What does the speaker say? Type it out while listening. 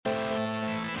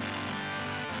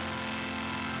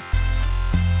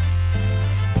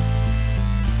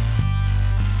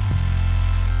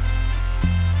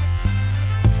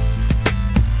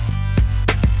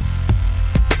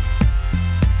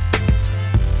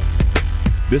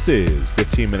This is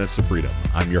 15 Minutes to Freedom.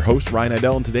 I'm your host, Ryan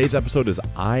Idell, and today's episode is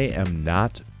I Am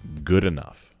Not Good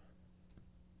Enough.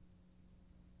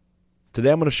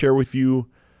 Today I'm going to share with you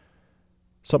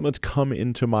something that's come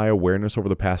into my awareness over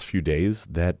the past few days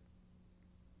that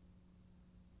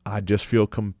I just feel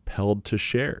compelled to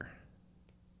share.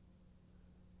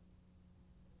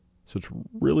 So it's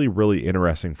really, really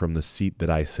interesting from the seat that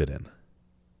I sit in.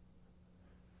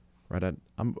 Right?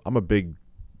 I'm a big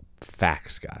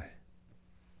facts guy.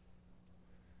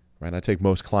 Right? I take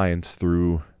most clients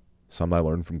through something I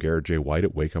learned from Garrett J. White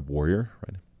at Wake Up Warrior.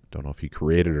 Right? Don't know if he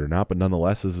created it or not, but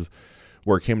nonetheless, this is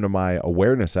where it came to my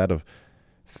awareness out of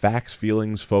facts,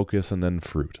 feelings, focus, and then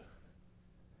fruit.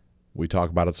 We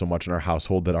talk about it so much in our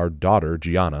household that our daughter,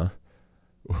 Gianna,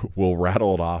 will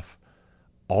rattle it off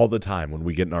all the time when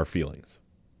we get in our feelings.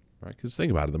 Right? Because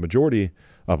think about it, the majority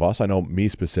of us, I know me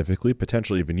specifically,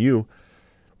 potentially even you,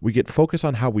 we get focused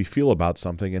on how we feel about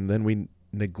something, and then we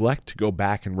neglect to go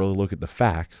back and really look at the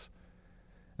facts.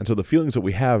 And so the feelings that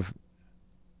we have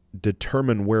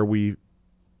determine where we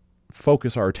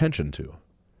focus our attention to,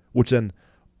 which then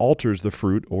alters the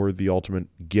fruit or the ultimate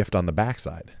gift on the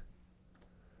backside.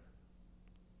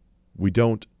 We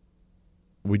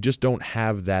just don't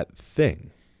have that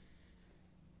thing.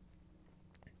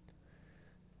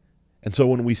 And so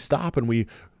when we stop and we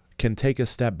can take a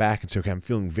step back and say, okay, I'm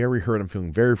feeling very hurt, I'm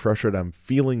feeling very frustrated, I'm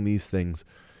feeling these things.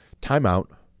 Time out.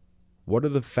 What are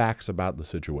the facts about the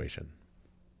situation?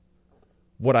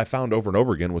 What I found over and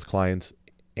over again with clients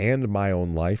and my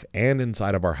own life and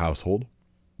inside of our household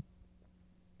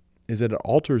is that it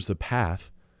alters the path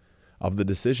of the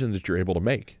decisions that you're able to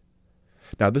make.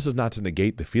 Now, this is not to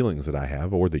negate the feelings that I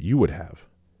have or that you would have.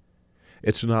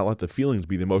 It's to not let the feelings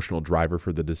be the emotional driver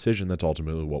for the decision that's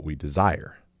ultimately what we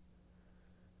desire.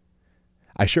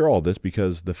 I share all this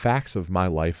because the facts of my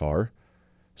life are,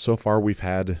 so far we've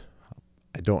had,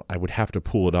 I would have to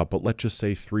pull it up, but let's just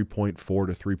say 3.4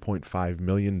 to 3.5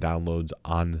 million downloads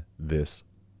on this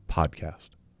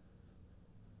podcast.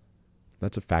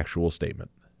 That's a factual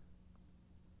statement.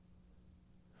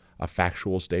 A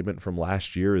factual statement from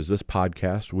last year is this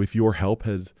podcast, with your help,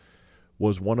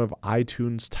 was one of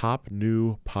iTunes' top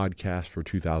new podcasts for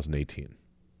 2018.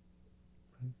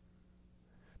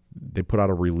 They put out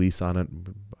a release on it,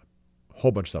 a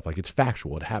whole bunch of stuff. Like, it's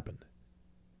factual. It happened.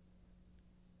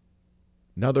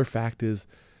 Another fact is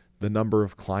the number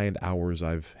of client hours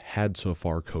I've had so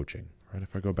far coaching. Right?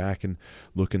 If I go back and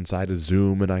look inside of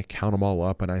Zoom and I count them all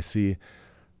up and I see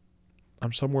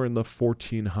I'm somewhere in the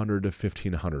 1,400 to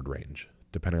 1,500 range,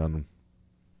 depending on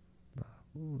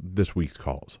this week's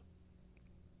calls.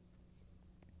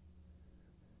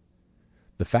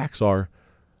 The facts are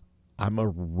I'm a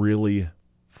really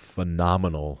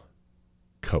phenomenal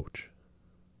coach.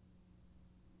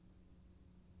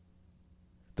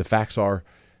 The facts are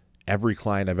every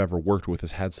client I've ever worked with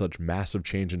has had such massive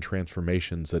change and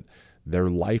transformations that their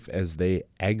life as they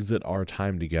exit our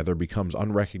time together becomes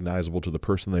unrecognizable to the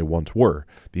person they once were.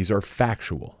 These are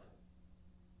factual.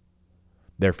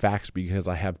 They're facts because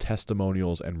I have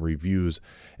testimonials and reviews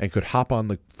and could hop on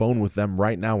the phone with them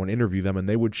right now and interview them, and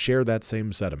they would share that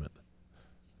same sentiment.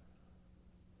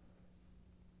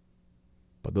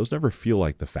 But those never feel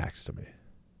like the facts to me.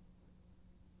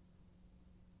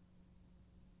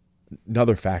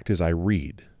 Another fact is I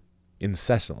read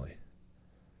incessantly.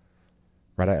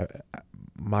 Right?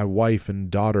 My wife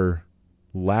and daughter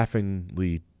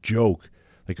laughingly joke,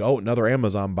 like, oh, another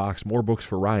Amazon box, more books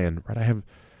for Ryan. Right? I have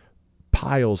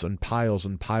piles and piles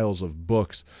and piles of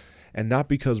books, and not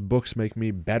because books make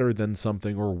me better than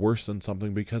something or worse than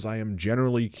something, because I am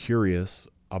generally curious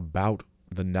about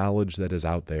the knowledge that is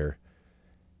out there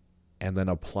and then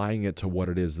applying it to what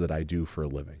it is that I do for a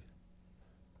living.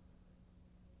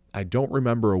 I don't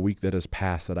remember a week that has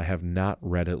passed that I have not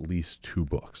read at least 2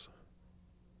 books.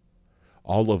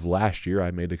 All of last year,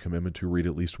 I made a commitment to read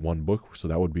at least 1 book, so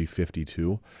that would be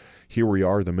 52. Here we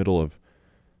are, the middle of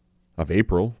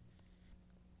April.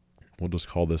 We'll just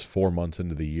call this 4 months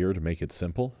into the year to make it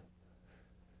simple.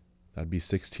 That'd be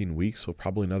 16 weeks, so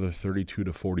probably another 32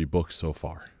 to 40 books so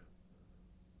far.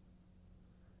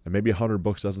 And maybe 100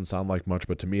 books doesn't sound like much,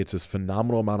 but to me, it's this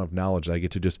phenomenal amount of knowledge that I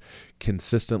get to just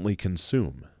consistently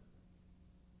consume.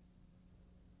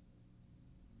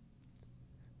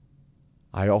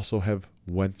 I also have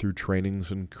went through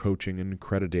trainings and coaching and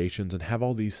accreditations and have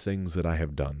all these things that I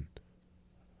have done.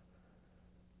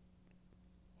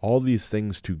 All these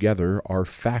things together are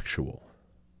factual.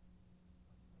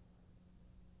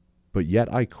 But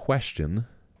yet I question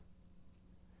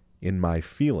in my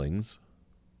feelings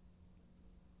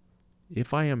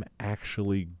if I am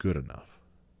actually good enough.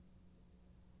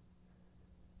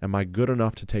 Am I good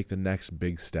enough to take the next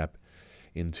big step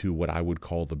into what I would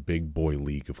call the big boy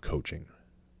league of coaching?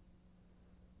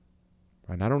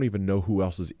 And I don't even know who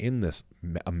else is in this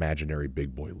imaginary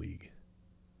big boy league.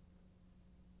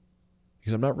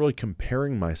 Because I'm not really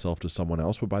comparing myself to someone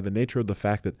else, but by the nature of the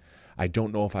fact that I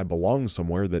don't know if I belong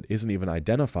somewhere that isn't even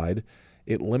identified,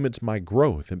 it limits my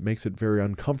growth. It makes it very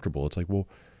uncomfortable. It's like, well,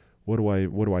 what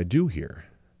do I do here?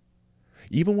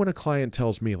 Even when a client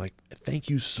tells me, like, thank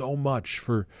you so much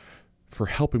for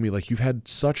helping me, like, you've had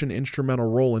such an instrumental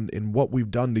role in what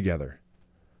we've done together,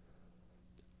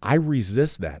 I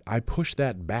resist that. I push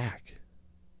that back.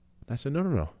 I said,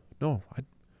 no.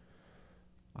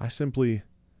 I simply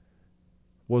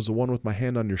was the one with my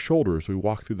hand on your shoulder as we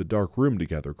walked through the dark room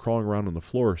together, crawling around on the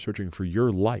floor, searching for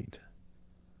your light.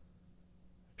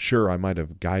 Sure, I might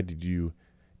have guided you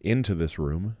into this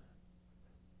room.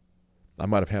 I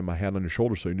might have had my hand on your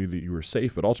shoulder so you knew that you were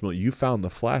safe, but ultimately you found the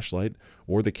flashlight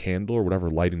or the candle or whatever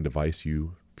lighting device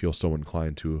you feel so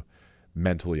inclined to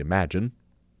mentally imagine.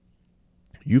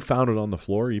 You found it on the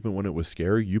floor even when it was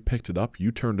scary. You picked it up,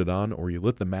 you turned it on, or you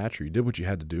lit the match, or you did what you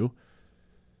had to do.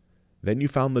 Then you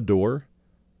found the door.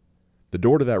 The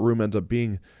door to that room ends up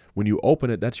being, when you open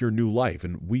it, that's your new life.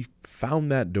 And we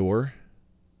found that door,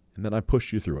 and then I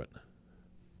pushed you through it.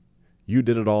 You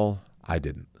did it all, I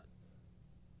didn't.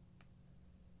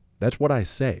 That's what I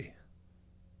say.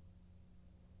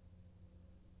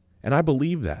 And I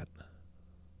believe that.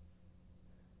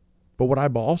 But what I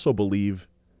also believe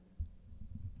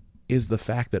is the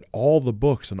fact that all the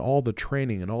books and all the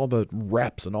training and all the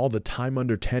reps and all the time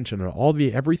under tension and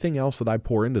everything else that I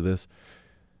pour into this,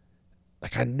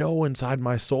 like, I know inside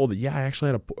my soul that, yeah,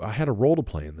 I had a role to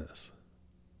play in this.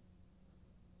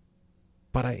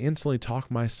 But I instantly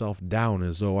talk myself down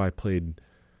as though I played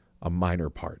a minor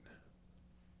part.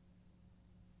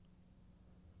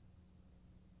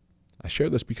 I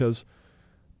share this because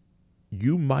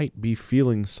you might be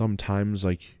feeling sometimes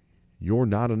like you're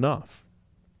not enough.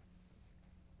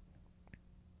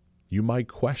 You might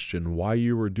question why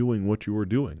you were doing what you were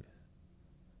doing.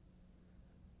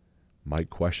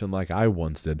 Might question, like I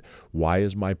once did, why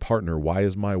is my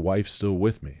wife still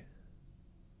with me?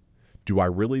 Do I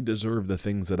really deserve the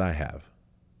things that I have?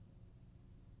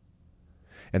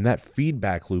 And that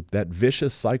feedback loop, that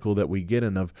vicious cycle that we get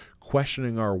in of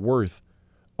questioning our worth,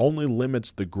 only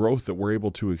limits the growth that we're able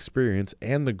to experience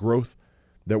and the growth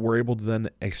that we're able to then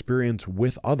experience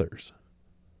with others.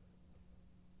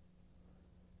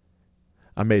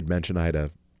 I made mention I had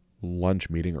a lunch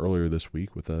meeting earlier this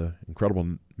week with an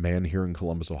incredible man here in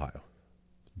Columbus, Ohio,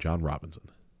 John Robinson.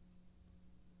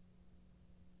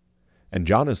 And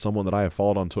John is someone that I have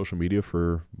followed on social media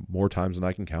for more times than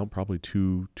I can count, probably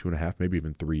 2.5, maybe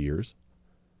even 3 years.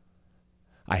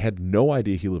 I had no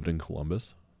idea he lived in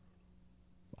Columbus.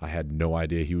 I had no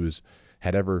idea he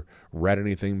had ever read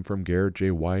anything from Garrett J.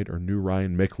 White or knew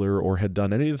Ryan Michler or had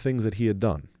done any of the things that he had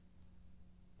done.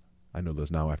 I know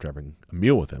this now after having a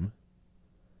meal with him.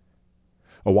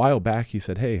 A while back, he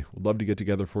said, hey, would love to get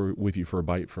together with you for a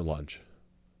bite for lunch.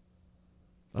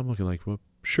 I'm looking like, well,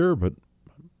 sure, but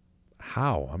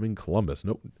how? I'm in Columbus.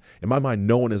 No, in my mind,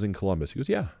 no one is in Columbus. He goes,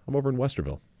 yeah, I'm over in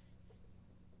Westerville.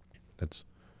 That's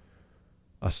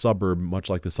a suburb, much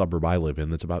like the suburb I live in,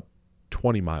 that's about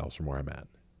 20 miles from where I'm at.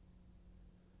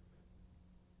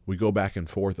 We go back and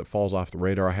forth. It falls off the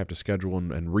radar. I have to schedule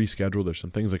and reschedule. There's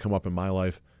some things that come up in my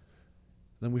life.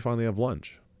 Then we finally have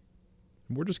lunch.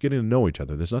 And we're just getting to know each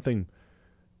other. There's nothing,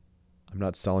 I'm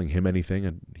not selling him anything,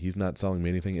 and he's not selling me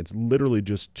anything. It's literally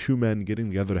just two men getting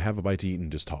together to have a bite to eat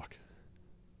and just talk.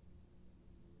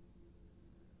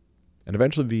 And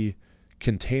eventually the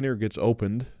container gets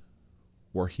opened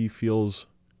where he feels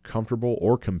comfortable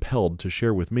or compelled to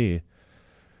share with me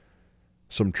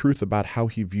some truth about how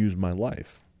he views my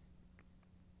life.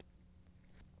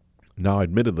 Now,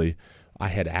 admittedly, I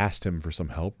had asked him for some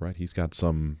help, right? He's got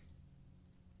some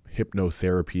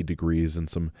hypnotherapy degrees and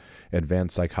some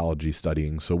advanced psychology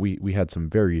studying. So we had some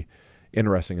very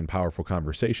interesting and powerful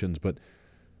conversations, but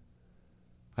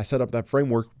I set up that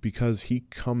framework because he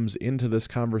comes into this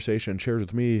conversation and shares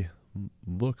with me,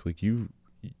 look, like you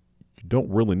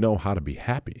don't really know how to be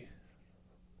happy.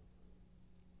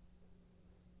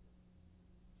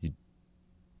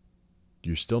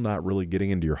 You're still not really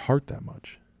getting into your heart that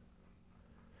much.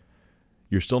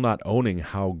 You're still not owning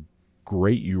how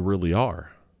great you really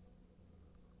are.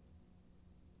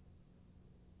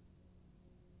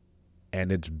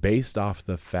 And it's based off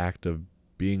the fact of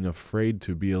being afraid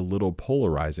to be a little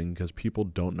polarizing because people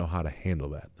don't know how to handle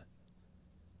that.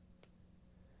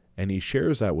 And he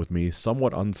shares that with me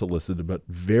somewhat unsolicited, but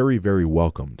very, very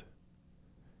welcomed.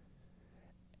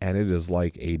 And it is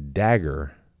like a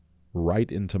dagger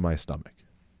right into my stomach.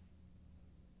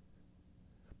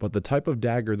 But the type of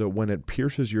dagger that when it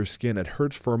pierces your skin, it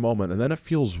hurts for a moment and then it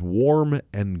feels warm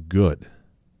and good.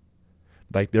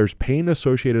 Like there's pain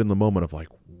associated in the moment of like,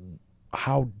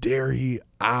 how dare he?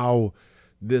 Ow,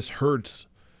 this hurts.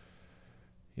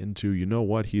 Into, you know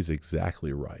what? He's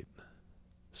exactly right.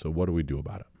 So what do we do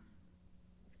about it?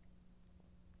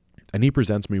 And he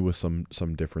presents me with some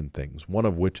different things, one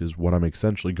of which is what I'm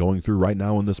essentially going through right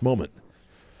now in this moment.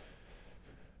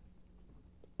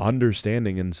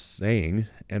 Understanding and saying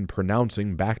and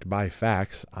pronouncing backed by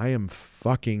facts, I am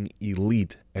fucking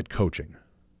elite at coaching.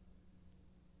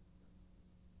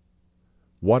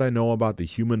 What I know about the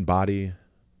human body,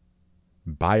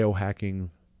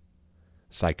 biohacking,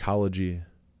 psychology,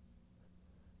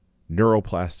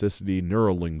 neuroplasticity,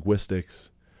 neurolinguistics,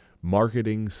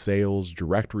 marketing, sales,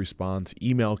 direct response,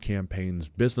 email campaigns,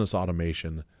 business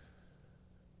automation,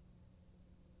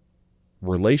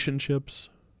 relationships,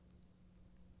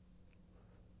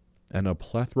 and a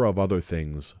plethora of other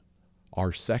things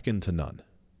are second to none.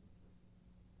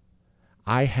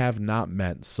 I have not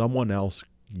met someone else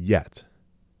yet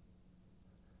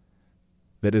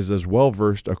that is as well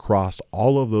versed across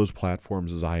all of those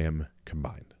platforms as I am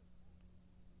combined.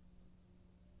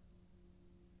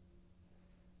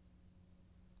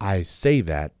 I say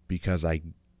that because I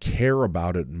care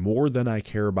about it more than I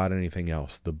care about anything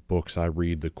else. The books I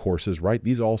read, the courses, right?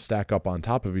 These all stack up on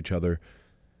top of each other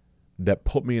that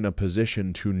put me in a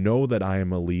position to know that I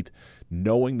am elite,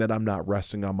 knowing that I'm not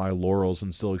resting on my laurels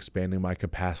and still expanding my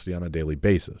capacity on a daily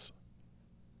basis.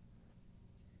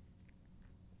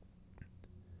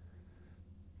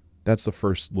 That's the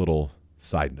first little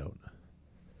side note.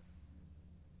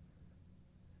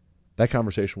 That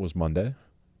conversation was Monday.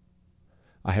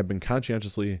 I have been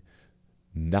conscientiously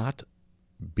not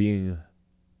being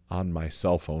on my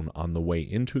cell phone on the way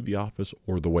into the office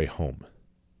or the way home,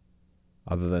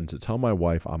 other than to tell my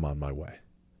wife I'm on my way.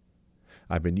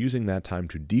 I've been using that time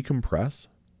to decompress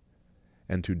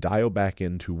and to dial back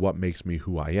into what makes me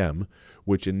who I am,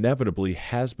 which inevitably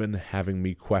has been having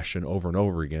me question over and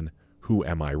over again, who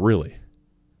am I really?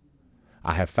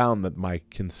 I have found that my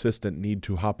consistent need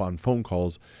to hop on phone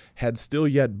calls had still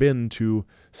yet been to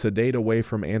sedate away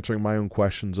from answering my own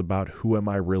questions about who am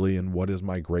I really and what is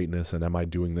my greatness and am I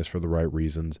doing this for the right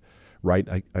reasons, right?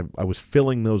 I was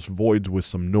filling those voids with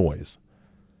some noise.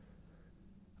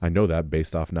 I know that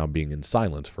based off now being in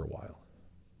silence for a while.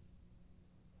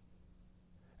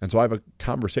 And so I have a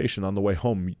conversation on the way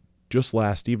home just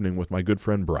last evening with my good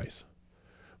friend Bryce.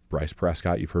 Bryce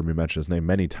Prescott, you've heard me mention his name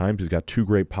many times. He's got 2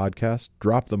 great podcasts,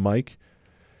 Drop the Mic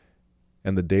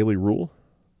and The Daily Rule.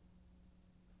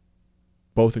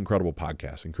 Both incredible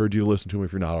podcasts. Encourage you to listen to them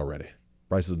if you're not already.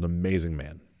 Bryce is an amazing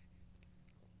man.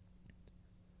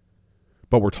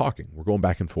 But we're talking. We're going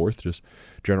back and forth, just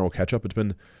general catch-up. It's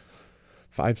been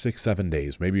 5, 6, 7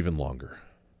 days, maybe even longer.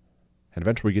 And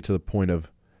eventually we get to the point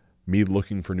of me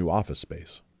looking for new office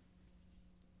space.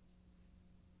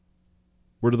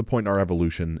 We're to the point in our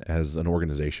evolution as an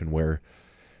organization where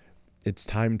it's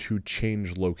time to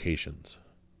change locations.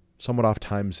 Somewhat off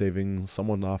time saving,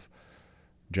 somewhat off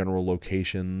general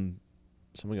location,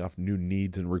 something off new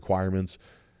needs and requirements,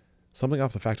 something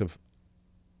off the fact of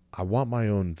I want my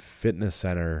own fitness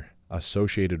center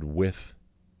associated with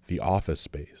the office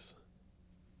space.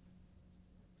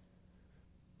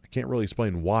 I can't really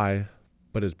explain why,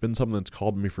 but it's been something that's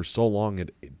called me for so long,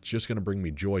 it's just going to bring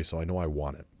me joy, so I know I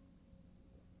want it.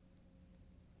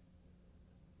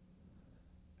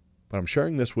 But I'm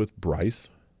sharing this with Bryce.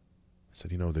 I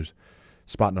said, there's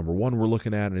spot number 1 we're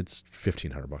looking at, and it's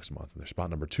 $1,500 a month. And there's spot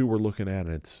number 2 we're looking at,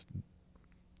 and it's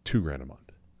 $2,000 a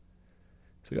month.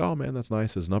 He's like, oh man, that's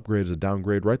nice. Is an upgrade, is a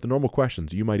downgrade, right? The normal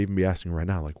questions you might even be asking right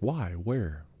now, like why,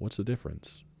 where, what's the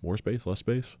difference? More space, less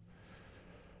space?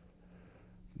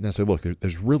 And I said, look,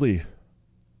 there's really,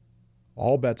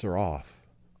 all bets are off.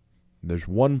 There's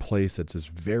one place that's this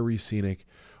very scenic,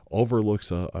 overlooks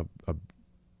a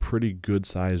pretty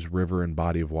good-sized river and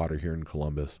body of water here in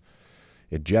Columbus.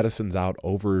 It jettisons out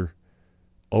over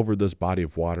this body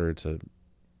of water. It's a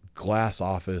glass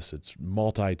office. It's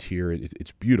multi-tier.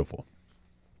 It's beautiful.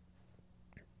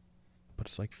 But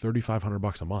it's like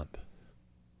 $3,500 a month.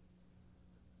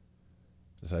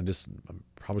 So I'm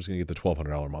probably just going to get the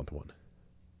 $1,200 a month one.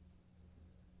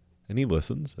 And he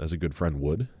listens, as a good friend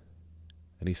would.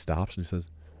 And he stops and he says,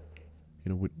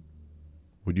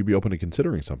 would you be open to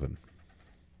considering something?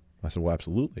 I said, well,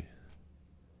 absolutely.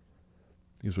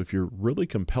 He goes, if you're really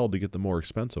compelled to get the more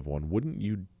expensive one, wouldn't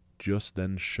you just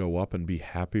then show up and be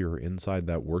happier inside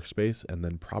that workspace and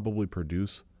then probably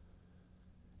produce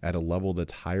at a level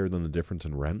that's higher than the difference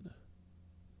in rent?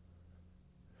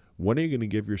 When are you going to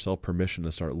give yourself permission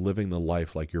to start living the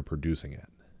life like you're producing it?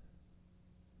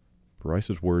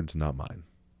 Bryce's words, not mine.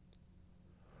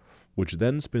 Which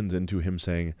then spins into him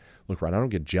saying, look, Ryan, I don't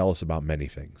get jealous about many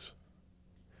things.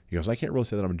 He goes, I can't really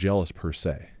say that I'm jealous per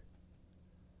se.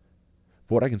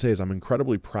 But what I can say is I'm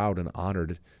incredibly proud and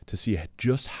honored to see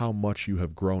just how much you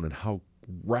have grown and how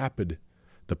rapid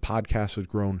the podcast has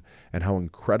grown and how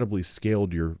incredibly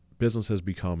scaled your business has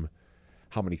become,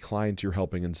 how many clients you're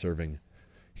helping and serving.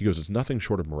 He goes, it's nothing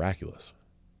short of miraculous.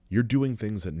 You're doing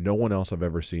things that no one else I've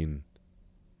ever seen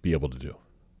be able to do.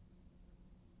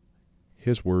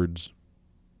 His words,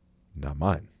 not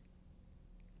mine.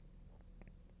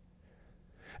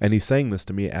 And he's saying this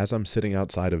to me as I'm sitting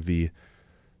outside of the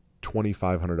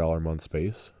 $2,500 a month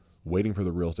space, waiting for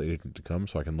the real estate agent to come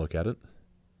so I can look at it.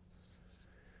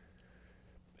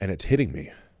 And it's hitting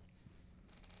me.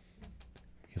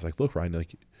 He's like, look, Ryan,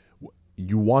 like,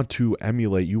 you want to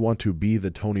emulate, you want to be the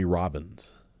Tony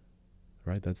Robbins,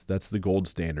 right? That's the gold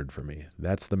standard for me.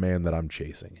 That's the man that I'm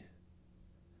chasing.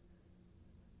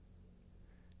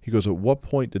 He goes, at what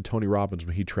point did Tony Robbins,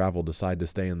 when he traveled, decide to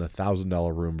stay in the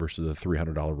 $1,000 room versus the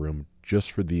 $300 room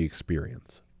just for the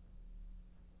experience?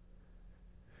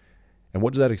 And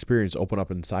what does that experience open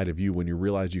up inside of you when you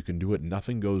realize you can do it?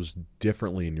 Nothing goes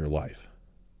differently in your life.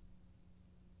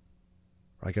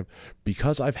 Like,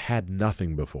 because I've had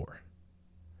nothing before,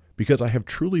 because I have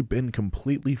truly been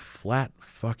completely flat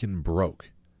fucking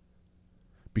broke,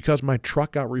 because my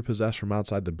truck got repossessed from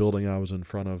outside the building I was in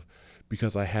front of,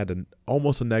 because I had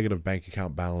almost a negative bank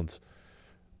account balance,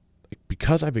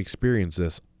 because I've experienced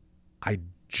this, I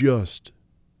just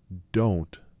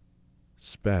don't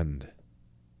spend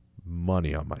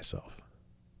money on myself,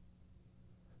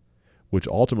 which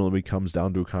ultimately comes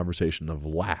down to a conversation of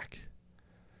lack.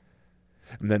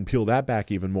 And then peel that back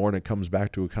even more, and it comes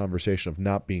back to a conversation of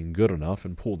not being good enough,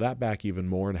 and pull that back even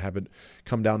more and have it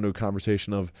come down to a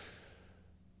conversation of,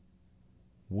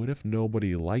 what if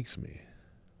nobody likes me?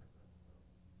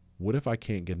 What if I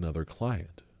can't get another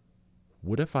client?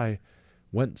 What if I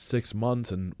went 6 months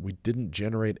and we didn't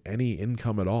generate any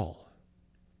income at all?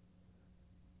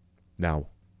 Now,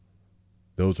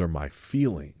 those are my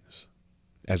feelings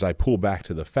as I pull back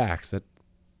to the facts that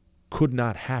could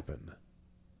not happen.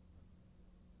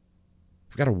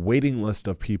 I've got a waiting list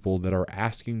of people that are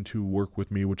asking to work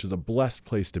with me, which is a blessed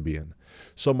place to be in.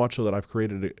 So much so that I've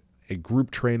created a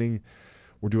group training.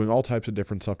 We're doing all types of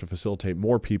different stuff to facilitate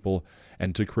more people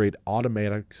and to create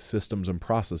automatic systems and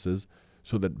processes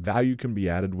so that value can be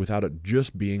added without it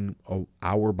just being an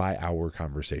hour-by-hour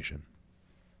conversation.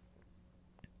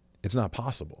 It's not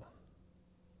possible.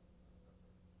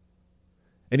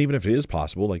 And even if it is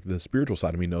possible, like, the spiritual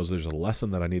side of me knows there's a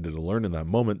lesson that I needed to learn in that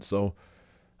moment, so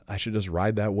I should just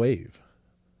ride that wave.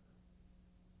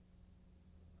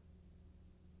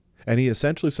 And he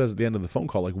essentially says at the end of the phone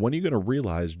call, like, when are you going to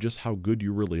realize just how good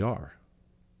you really are?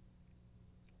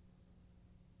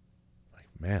 Like,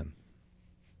 man,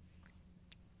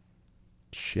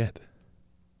 shit.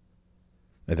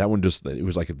 And that one just, it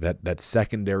was like that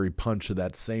secondary punch to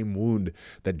that same wound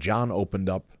that John opened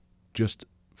up just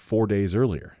 4 days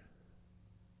earlier.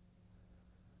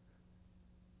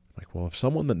 Like, well, if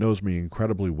someone that knows me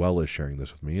incredibly well is sharing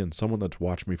this with me, and someone that's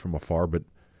watched me from afar but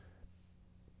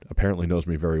apparently knows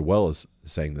me very well is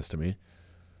saying this to me,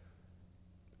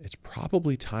 it's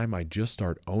probably time I just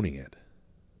start owning it.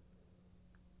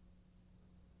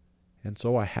 And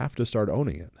so I have to start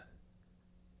owning it.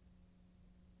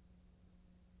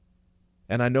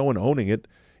 And I know in owning it,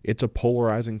 it's a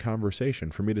polarizing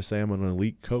conversation. For me to say I'm an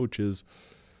elite coach is,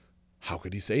 how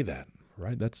could he say that?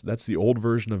 Right? That's the old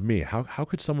version of me. How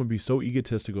could someone be so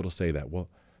egotistical to say that? Well,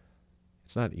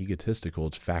 it's not egotistical,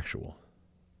 it's factual.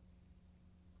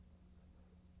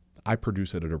 I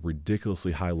produce it at a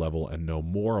ridiculously high level and know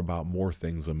more about more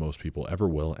things than most people ever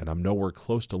will, and I'm nowhere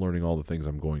close to learning all the things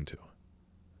I'm going to.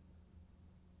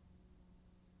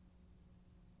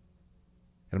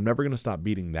 And I'm never going to stop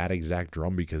beating that exact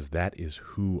drum because that is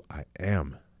who I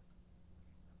am.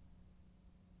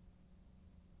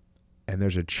 And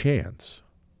there's a chance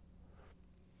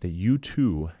that you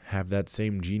too have that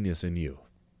same genius in you.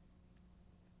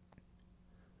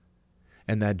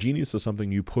 And that genius is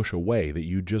something you push away, that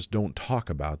you just don't talk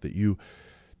about, that you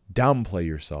downplay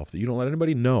yourself, that you don't let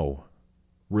anybody know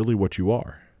really what you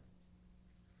are.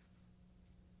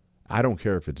 I don't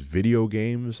care if it's video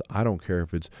games. I don't care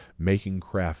if it's making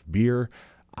craft beer.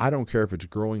 I don't care if it's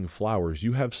growing flowers.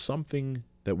 You have something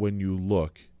that when you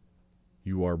look,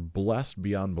 you are blessed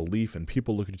beyond belief, and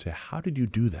people look at you and say, how did you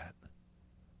do that?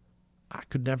 I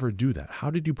could never do that. How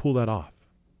did you pull that off?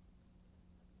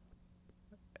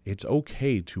 It's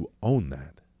okay to own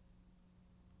that.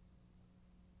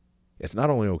 It's not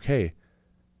only okay,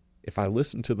 if I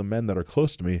listen to the men that are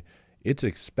close to me, it's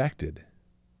expected.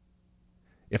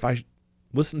 If I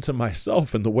listen to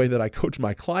myself in the way that I coach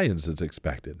my clients, it's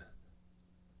expected.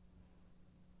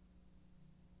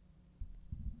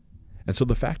 And so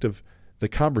the fact of the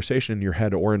conversation in your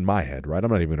head or in my head, right? I'm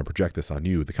not even going to project this on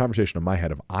you. The conversation in my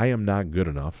head of I am not good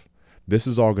enough. This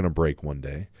is all going to break one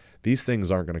day. These things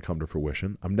aren't going to come to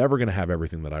fruition. I'm never going to have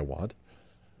everything that I want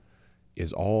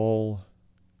is all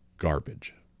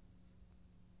garbage.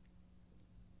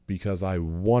 Because I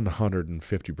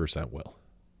 150% will.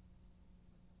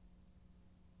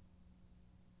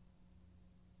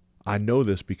 I know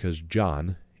this because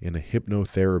John, in a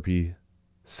hypnotherapy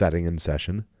setting and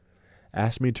session,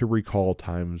 asked me to recall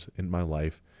times in my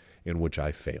life in which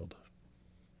I failed.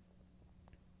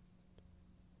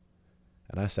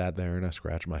 And I sat there and I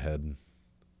scratched my head. And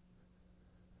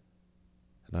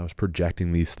I was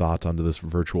projecting these thoughts onto this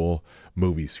virtual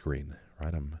movie screen,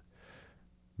 right?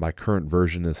 My current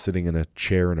version is sitting in a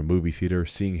chair in a movie theater,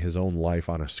 seeing his own life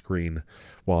on a screen,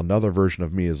 while another version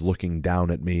of me is looking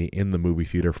down at me in the movie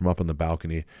theater from up on the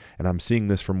balcony, and I'm seeing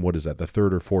this from, what is that, the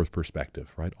third or fourth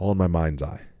perspective, right? All in my mind's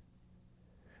eye.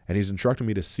 And he's instructing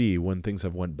me to see when things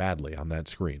have went badly on that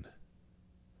screen.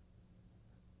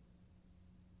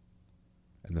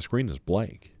 And the screen is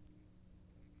blank.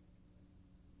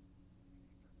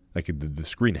 Like the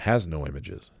screen has no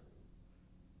images.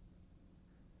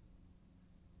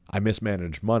 I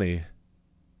mismanaged money,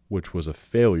 which was a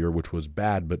failure, which was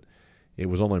bad, but it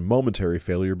was only a momentary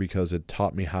failure because it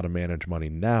taught me how to manage money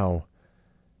now.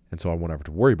 And so I won't have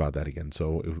to worry about that again.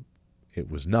 So it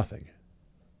was nothing.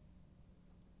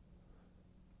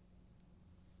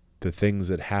 The things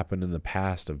that happened in the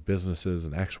past of businesses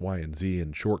and X, Y, and Z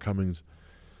and shortcomings,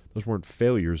 those weren't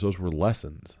failures, those were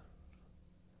lessons.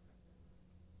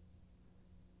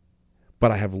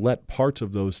 But I have let parts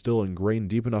of those still ingrain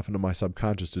deep enough into my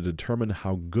subconscious to determine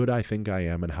how good I think I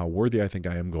am and how worthy I think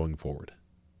I am going forward.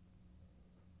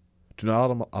 Do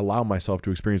not allow myself to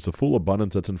experience the full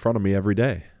abundance that's in front of me every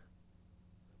day.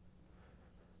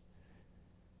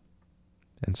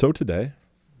 And so today,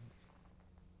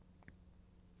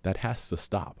 that has to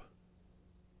stop.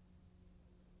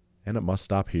 And it must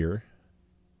stop here.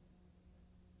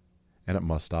 And it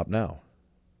must stop now.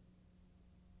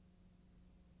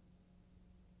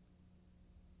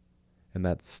 And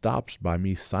that stops by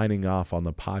me signing off on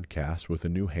the podcast with a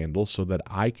new handle so that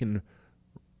I can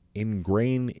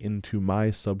ingrain into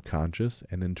my subconscious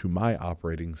and into my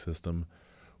operating system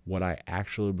what I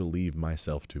actually believe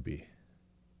myself to be.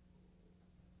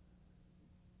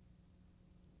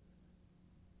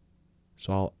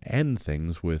 So I'll end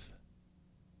things with,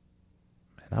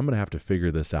 and I'm going to have to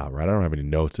figure this out, right? I don't have any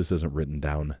notes. This isn't written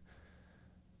down.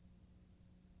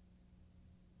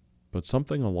 But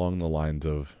something along the lines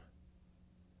of,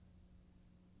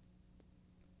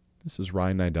 this is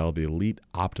Ryan Niddel, the Elite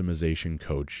Optimization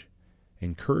Coach,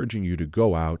 encouraging you to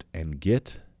go out and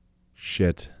get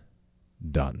shit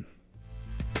done.